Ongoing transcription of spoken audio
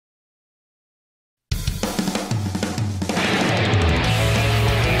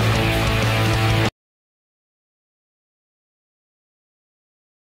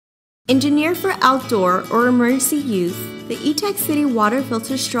Engineered for outdoor or emergency use, the Etekcity water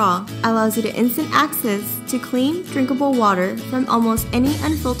filter straw allows you to instant access to clean, drinkable water from almost any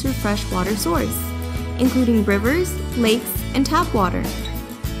unfiltered freshwater source, including rivers, lakes, and tap water.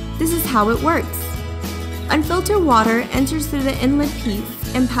 This is how it works. Unfiltered water enters through the inlet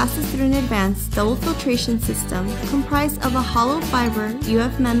piece and passes through an advanced double filtration system comprised of a hollow fiber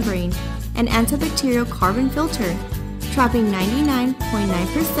UF membrane and antibacterial carbon filter, trapping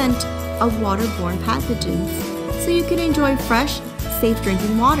 99.9% of waterborne pathogens, so you can enjoy fresh, safe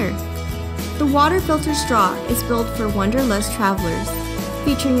drinking water. The water filter straw is built for wanderlust travelers,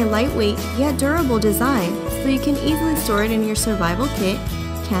 featuring a lightweight yet durable design so you can easily store it in your survival kit,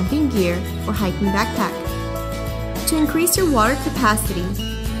 camping gear, or hiking backpack. To increase your water capacity,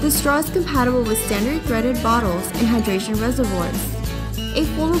 the straw is compatible with standard threaded bottles and hydration reservoirs. A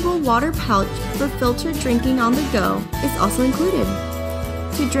foldable water pouch for filtered drinking on the go is also included.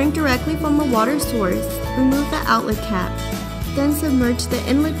 To drink directly from a water source, remove the outlet cap, then submerge the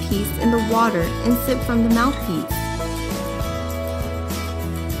inlet piece in the water and sip from the mouthpiece.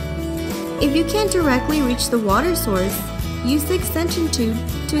 If you can't directly reach the water source, use the extension tube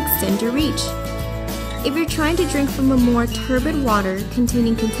to extend your reach. If you're trying to drink from a more turbid water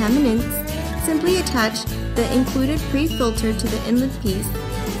containing contaminants, simply attach the included pre-filter to the inlet piece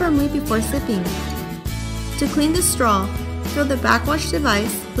firmly before sipping. To clean the straw, fill the backwash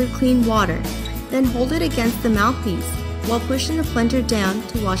device with clean water, then hold it against the mouthpiece while pushing the plunger down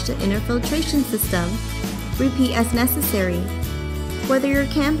to wash the inner filtration system. Repeat as necessary. Whether you're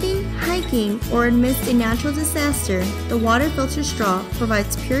camping, hiking, or amidst a natural disaster, the water filter straw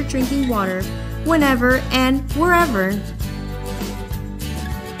provides pure drinking water whenever and wherever.